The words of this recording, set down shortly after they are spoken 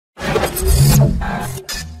Hello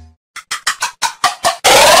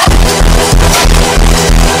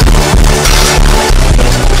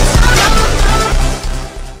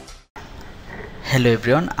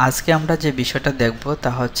everyone, আজকে আমরা যে বিষয়টা দেখব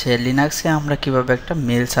তা হচ্ছে লিনাক্সে আমরা কিভাবে একটা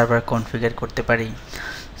মেল সার্ভার কনফিগার করতে পারি।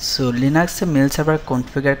 সো লিনাক্সে মেল সার্ভার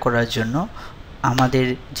কনফিগার করার জন্য আমাদের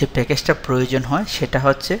যে প্যাকেজটা প্রয়োজন হয় সেটা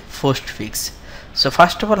হচ্ছে postfix. So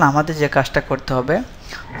first of all আমাদের যে কাজটা করতে হবে,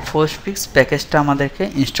 পোস্টফিক্স প্যাকেজটা আমাদেরকে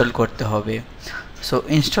ইনস্টল করতে হবে। সো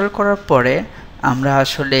ইনস্টল করার পরে আমরা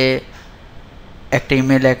আসলে একটা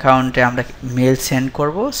ইমেল অ্যাকাউন্টে আমরা মেল সেন্ড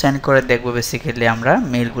করব, সেন্ড করে দেখব বেসিক্যালি আমরা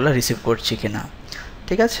মেলগুলো রিসিভ করছি কিনা।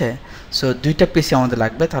 ঠিক আছে, সো দুইটা পিসি আমাদের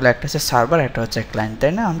লাগবে, তাহলে একটা হচ্ছে সার্ভার, একটা হচ্ছে ক্লায়েন্ট,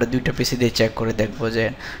 তাই না? আমরা দুইটা পিসি দিয়ে চেক করে দেখব যে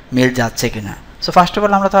মেল যাচ্ছে কিনা। সো ফার্স্ট অফ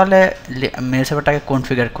অল আমরা তাহলে মেল সার্ভারটাকে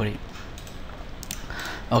কনফিগার করি।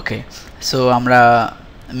 ওকে, সো আমরা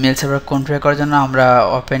মেল সার্ভার কনফিগার করার জন্য আমরা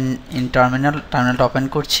ওপেন ইন টার্মিনালটা ওপেন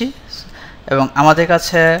করছি এবং আমাদের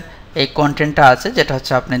কাছে এই কন্টেন্টটা আছে, যেটা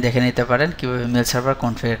হচ্ছে আপনি দেখে নিতে পারেন কীভাবে মেল সার্ভার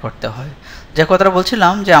কনফিগার করতে হয়। যে কথাটা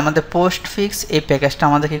বলছিলাম যে আমাদের পোস্টফিক্স এই প্যাকেজটা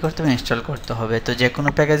আমাদের কী করতে হবে, ইনস্টল করতে হবে। তো যে কোনো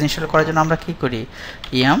প্যাকেজ ইনস্টল করার জন্য আমরা কী করি,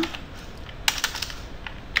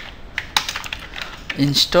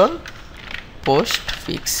 ইনস্টল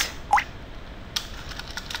পোস্টফিক্স।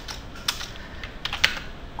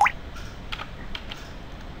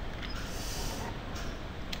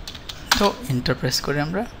 তো এন্টার প্রেস করি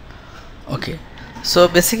আমরা। ওকে, সো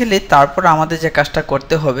বেসিক্যালি তারপর আমাদের যে কাজটা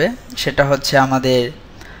করতে হবে সেটা হচ্ছে আমাদের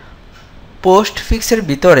পোস্টফিক্সের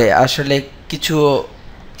ভিতরে আসলে কিছু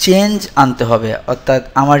চেঞ্জ আনতে হবে, অর্থাৎ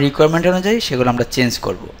আমার রিকোয়ারমেন্ট অনুযায়ী সেগুলো আমরা চেঞ্জ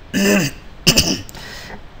করব।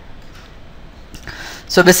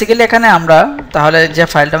 সো বেসিক্যালি এখানে আমরা তাহলে যে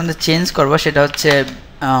ফাইলটা আমাদের চেঞ্জ করব সেটা হচ্ছে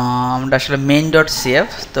আমরা আসলে main.cf।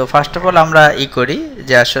 তো ফার্স্ট অফ অল আমরা করি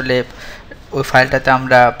যে আসলে ওই ফাইলটাতে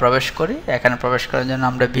আমরা প্রবেশ করি। এখানে প্রবেশ করার জন্য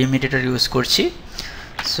আমরা vim এডিটর ইউজ করছি।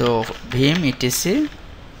 So vim etc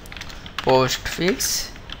postfix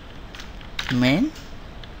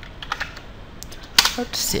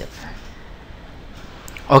main.cf।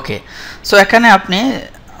 ওকে, সো এখানে আপনি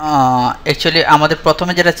অ্যাকচুয়ালি আমাদের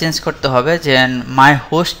প্রথমে যেটা চেঞ্জ করতে হবে যে মাই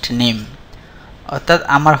হোস্ট নেম, অর্থাৎ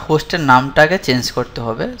আমার হোস্টের নামটাকে চেঞ্জ করতে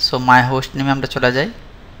হবে। সো মাই হোস্ট নেমে আমরা চলে যাই।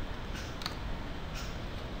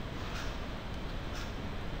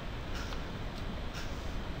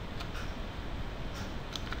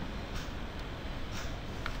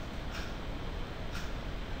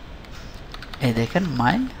 এই দেখেন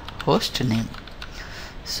মাই হোস্ট নেম।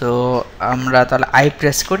 সো আমরা তাহলে আই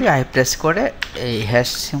প্রেস করি, আই প্রেস করে এই হ্যাশ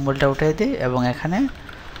সিম্বলটা উঠিয়ে দিই এবং এখানে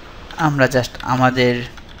আমরা জাস্ট আমাদের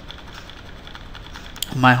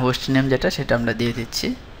মাই হোস্ট নেম যেটা সেটা আমরা দিয়ে দিচ্ছি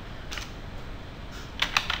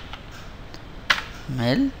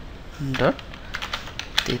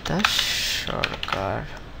mail.titasarkar।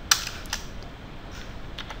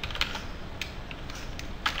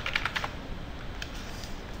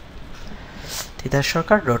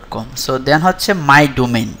 titasarkar.com। সো দেন হচ্ছে মাই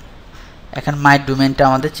ডোমেইন, এখন মাই ডোমেইনটা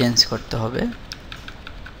আমাদের চেঞ্জ করতে হবে।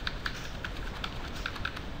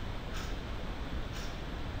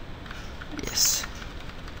 ইয়েস,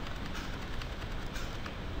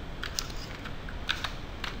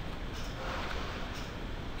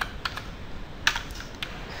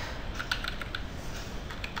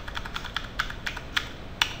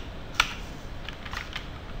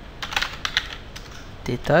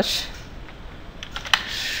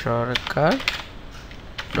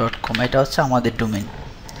 titasarkar.com, এটা হচ্ছে আমাদের ডোমেইন।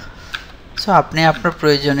 সো আপনি আপনার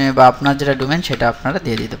প্রয়োজনে বা আপনার যেটা ডোমেইন সেটা আপনারা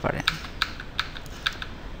দিয়ে দিতে পারেন।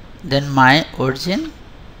 দেন মাই অরিজিন,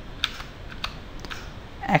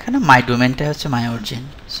 এখানে মাই ডোমেইনটা হচ্ছে মাই অরিজিন।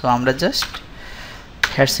 সো আমরা জাস্ট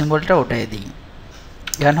হ্যাশ সিম্বলটা উঠিয়ে দিই।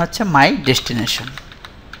 এখানে হচ্ছে মাই ডেস্টিনেশন।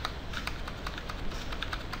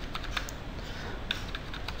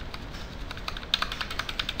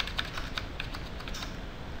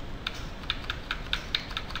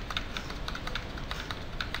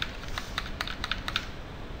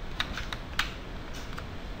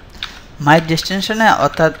 মাই ডেস্টিনেশনে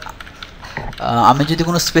অর্থাৎ আমি যদি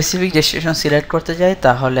কোনো স্পেসিফিক ডেস্টিনেশন সিলেক্ট করতে যাই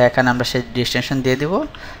তাহলে এখানে আমরা সেই ডেস্টিনেশন দিয়ে দেব,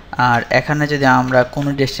 আর এখানে যদি আমরা কোনো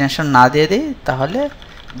ডেস্টিনেশন না দিয়ে দিই তাহলে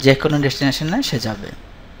যে কোনো ডেস্টিনেশনে সে যাবে।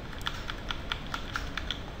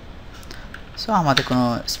 সো আমাদের কোনো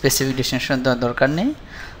স্পেসিফিক ডেস্টিনেশন দেওয়ার দরকার নেই।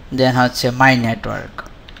 দেন হচ্ছে মাই নেটওয়ার্ক।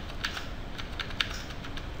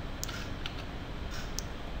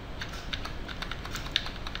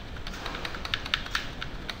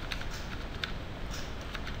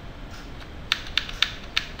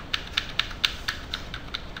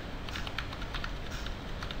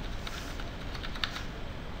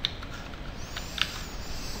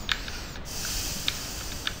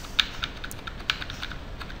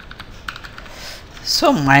 সো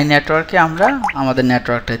মাই নেটওয়ার্কে আমরা আমাদের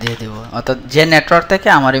নেটওয়ার্কটা দিয়ে দেব, অর্থাৎ যে নেটওয়ার্ক থেকে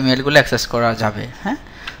আমার ইমেলগুলো অ্যাক্সেস করা যাবে। হ্যাঁ,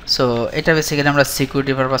 সো এটা বেসিক্যালি আমরা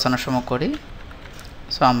সিকিউরিটি পারপাস অনেক সময় করি।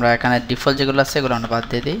 সো আমরা এখানে ডিফল্ট যেগুলো আছে এগুলো আমরা বাদ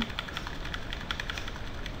দিয়ে দিই।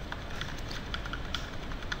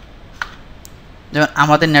 যেমন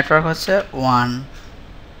আমাদের নেটওয়ার্ক হচ্ছে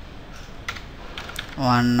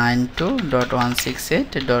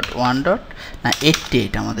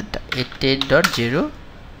 192.168.1.88 আমাদেরটা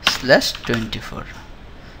 88.0/24।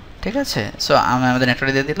 ঠিক আছে, সো আমি আমাদের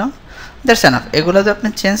নেটওয়ার্কে দিয়ে দিলাম। That's enough. এগুলো যদি আপনি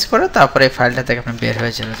চেঞ্জ করে তারপরে এই ফাইলটা থেকে আপনি বের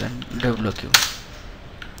হয়ে চলে যান WQ।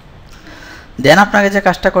 দেন আপনাকে যে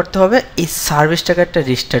কাজটা করতে হবে, এই সার্ভিসটাকে একটা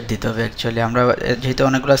রিস্টার্ট দিতে হবে। অ্যাকচুয়ালি আমরা যেহেতু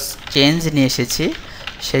অনেকগুলো চেঞ্জ নিয়ে এসেছি,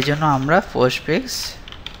 সেই জন্য আমরা পোস্টফিক্স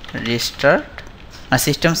রিস্টার্ট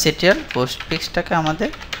সিস্টেম সিটিএল পোস্টফিক্সটাকে আমাদের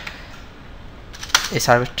এই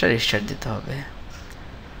সার্ভিসটা রিস্টার্ট দিতে হবে।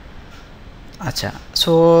 আচ্ছা,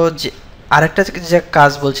 সো যে আরেকটা যে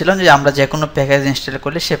কাজ বলছিলাম, যে আমরা যে কোনো প্যাকেজ ইনস্টল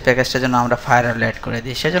করলে সেই প্যাকেজটার জন্য আমরা ফায়ারওয়াল অ্যাড করে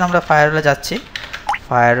দিই। সেজন্য আমরা ফায়ারওয়ালে যাচ্ছি,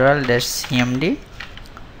 firewall-cmd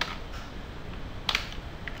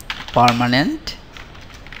permanent,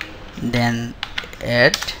 then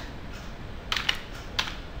add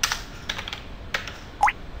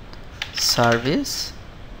service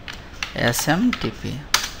smtp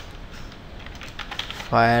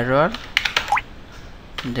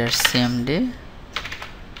firewall-cmd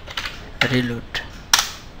reload।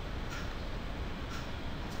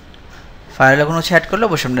 ফায়ারওয়ালে কোনো চ্যাট করলে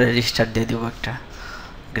অবশ্যই আমরা রিস্টার্ট দিয়ে দিব একটা।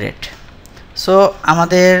 গ্রেট। সো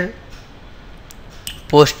আমাদের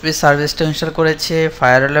পোস্টফিক্স সার্ভিসটা ইনস্টল করেছে,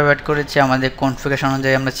 ফায়ারওয়ালে অ্যাড করেছি, আমাদের কনফিগারেশন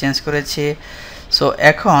অনুযায়ী আমরা চেঞ্জ করেছি। সো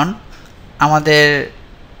এখন আমাদের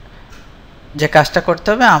যে কাজটা করতে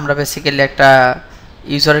হবে, আমরা বেসিক্যালি একটা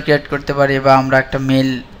ইউজার ক্রিয়েট করতে পারি বা আমরা একটা মেল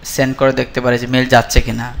সেন্ড করে দেখতে পারি যে মেল যাচ্ছে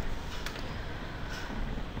কিনা।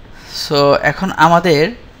 সো এখন আমাদের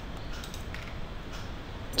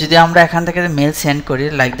যদি আমরা এখান থেকে মেল সেন্ড করি,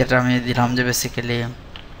 লাইক দ্যাট আমি দিলাম যে বেসিক্যালি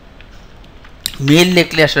মেল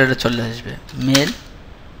লিখলে আসলে এটা চলে আসবে, mail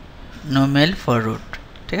no mail for root.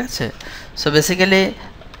 ঠিক আছে, সো বেসিক্যালি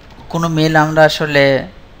কোনো মেল আমরা আসলে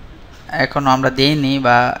এখন আমরা দেইনি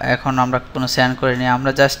বা এখন আমরা কোনো সেন্ড করিনি,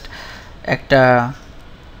 আমরা জাস্ট একটা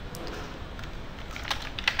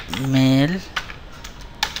মেল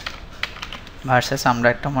ভার্সেস আমরা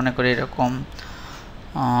একটা মনে করি এরকম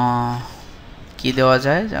কি দেওয়া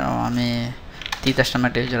যায়, যেন আমি তিতাস নামে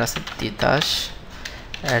একটা ইউজার আছে, তিতাস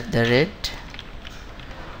 @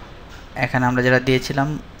 এখানে আমরা যেটা দিয়েছিলাম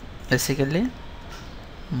বেসিক্যালি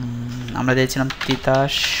আমরা দিয়েছিলাম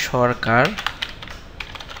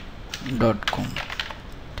titasarker.com।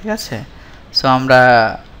 ঠিক আছে, সো আমরা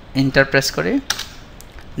এন্টার প্রেস করি,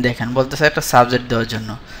 দেখেন বলতেছে একটা সাবজেক্ট দেওয়ার জন্য।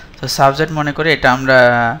 তো সাবজেক্ট মনে করি এটা আমরা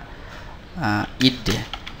Eid day,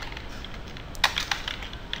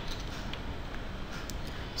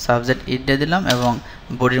 subject Eid day দিলাম এবং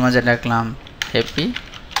বডির মাঝে লিখলাম হ্যাপি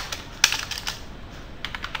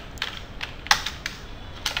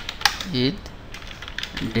ঈদ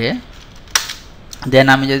ডে। দেন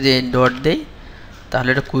আমি যদি ডট দেই তাহলে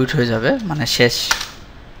এটা কুইট হয়ে যাবে, মানে শেষ।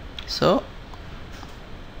 সো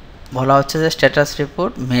বলা হচ্ছে যে স্ট্যাটাস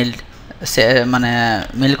রিপোর্ট মেল, মানে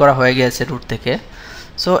মেল করা হয়ে গিয়েছে রুট থেকে।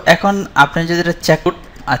 সো এখন আপনি যদি এটা চেক,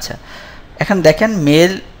 আচ্ছা এখন দেখেন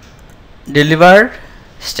mail delivered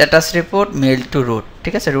status report mail two root.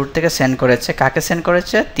 ঠিক আছে, রুট থেকে সেন্ড করেছে, কাকে সেন্ড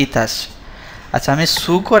করেছে? তিতাস। আচ্ছা আমি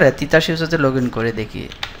সু করে তিতাস ইউজারতে লগ ইন করে দেখি,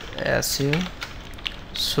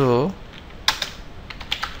 সো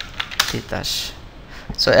তিতাস।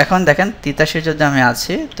 সো এখন দেখেন তিতাসে যদি আমি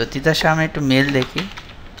আছি, তো তিতাসে আমি একটু মেল দেখি,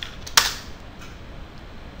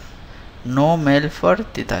 নো মেল ফর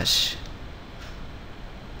তিতাস।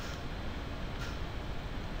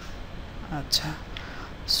 আচ্ছা,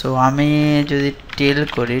 সো আমি যদি টেল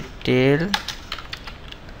করি, টেল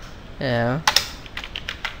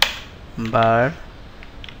বার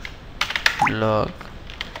লগ,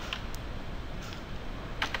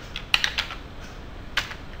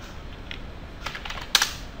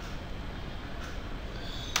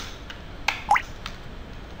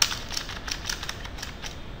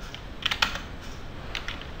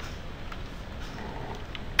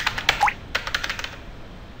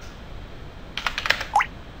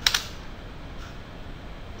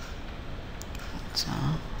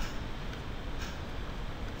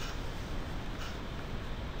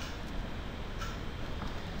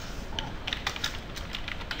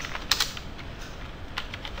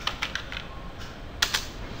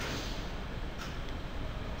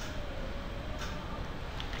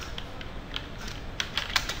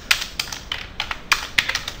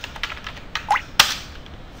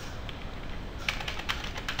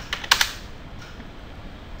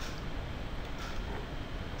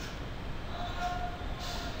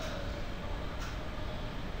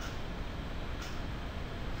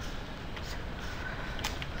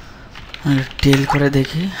 টেল করে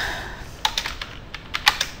দেখি।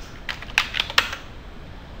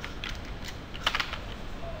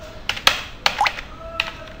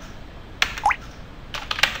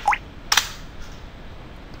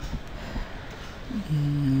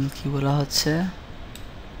 কি বলা হচ্ছে?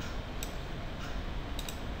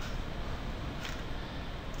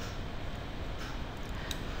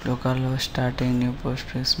 Local starting new post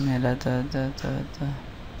fix মেলা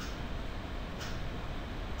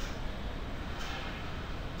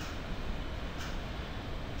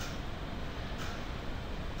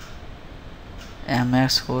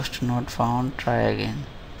MX host not found, try again.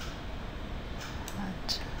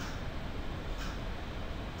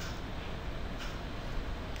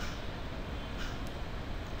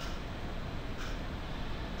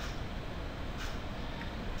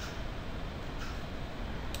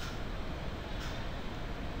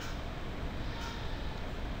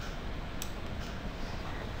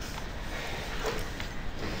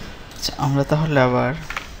 আমরা তাহলে আবার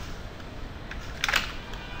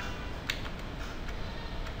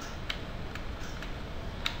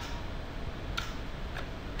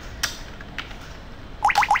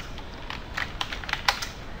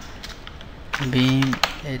beam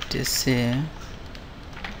etc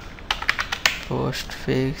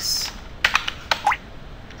postfix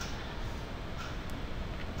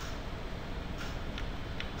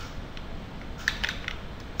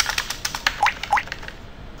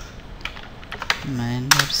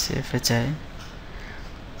main.cf এ যাই।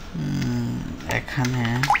 এখানে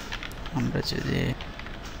আমরা যদি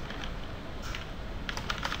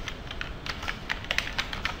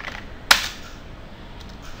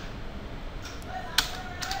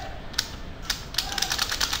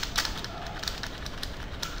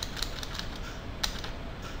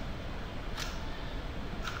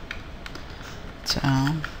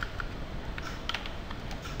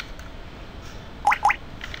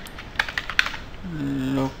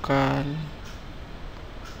local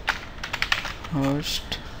host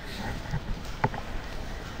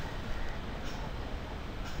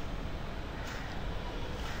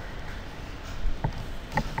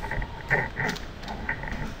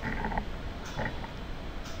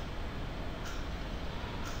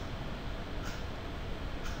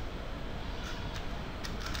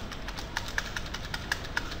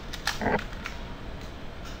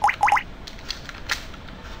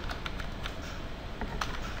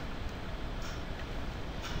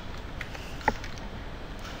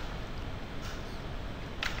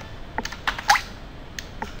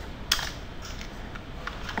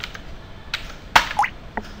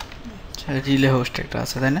রিলে হোস্ট একটা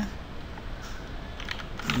আছে, তাই না?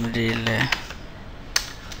 রিলে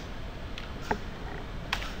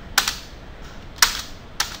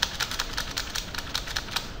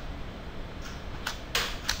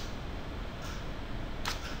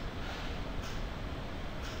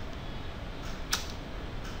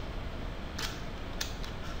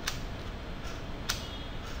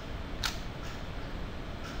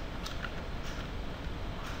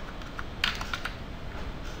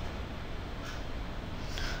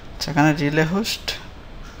সেখানে রিলে হোস্ট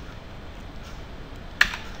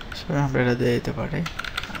আমরা এটা দিয়ে দিতে পারি।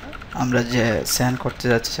 আমরা যে সেন্ড করতে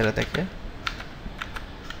যাচ্ছি সেটা দেখে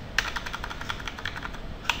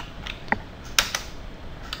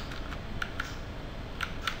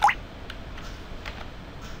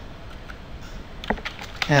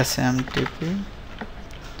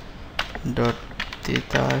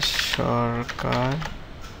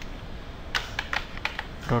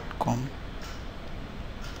smtp.titasarker.com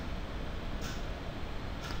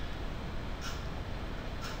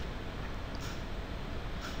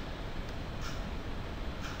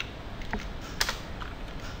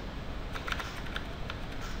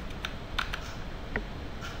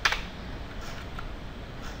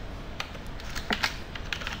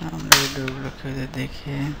আমরা ভিডিওগুলোকে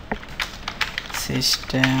দেখি।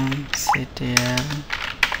 System ctl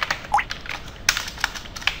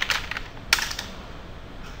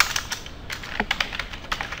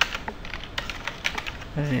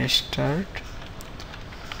restart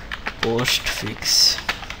postfix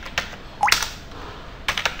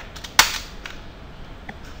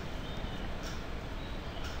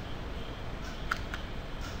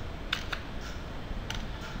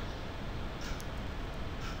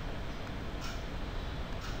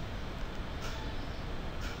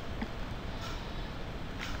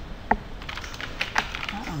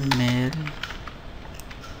mail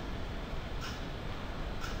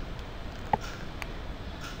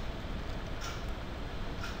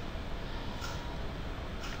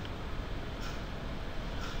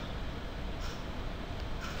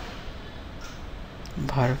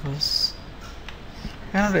verbose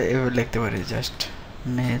আমরা এভাবে লিখতে পারি জাস্ট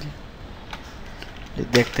মেল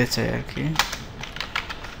দেখতে চাই আর কি।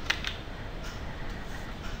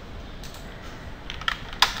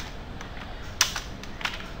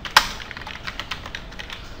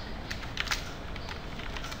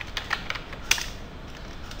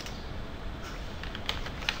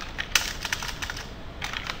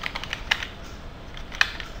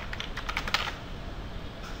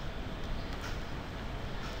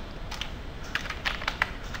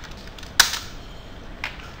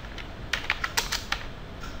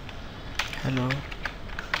 Hello.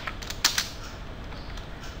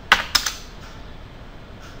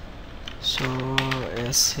 So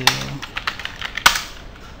SEO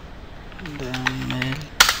then mail.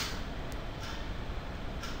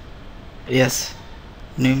 Yes,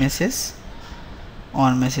 new message,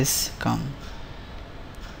 one message come.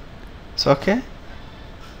 So okay.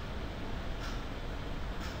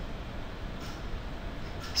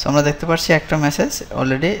 So আমরা দেখতে পাচ্ছি একটা মেসেজ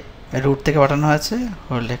অলরেডি রুট থেকে পাঠানো হয়েছে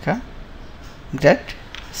ওর লেখা। গ্রেট।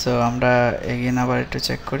 সো আমরা এগেইন আবার একটু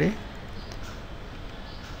চেক করি।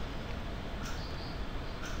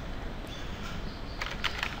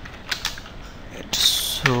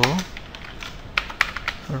 সো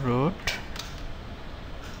রুট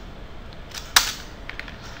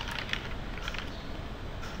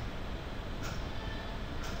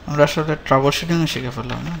আমরা আসলে ট্রাবল শুটিং শিখে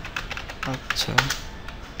ফেললাম না। আচ্ছা,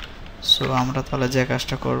 সো আমরা তাহলে যে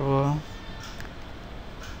কাজটা করব,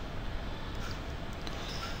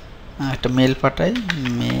 একটা মেল পাঠাই।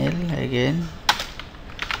 Mail again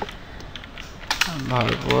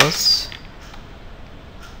verbs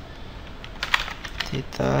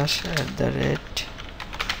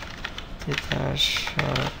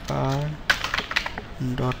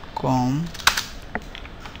titas@titasarker.com.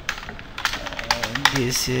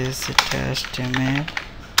 This is test email.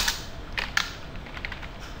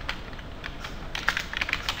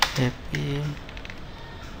 Happy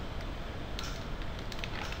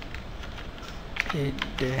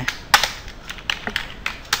day.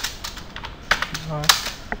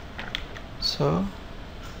 So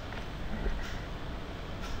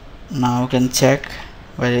now you can check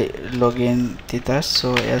by login Titas. So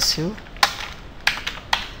SU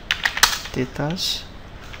Titas,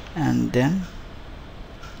 and then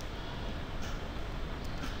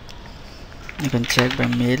you can check by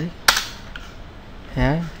mail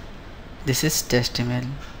here. This is test email.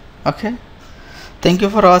 Okay, thank you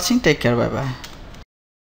for watching. Take care. Bye bye.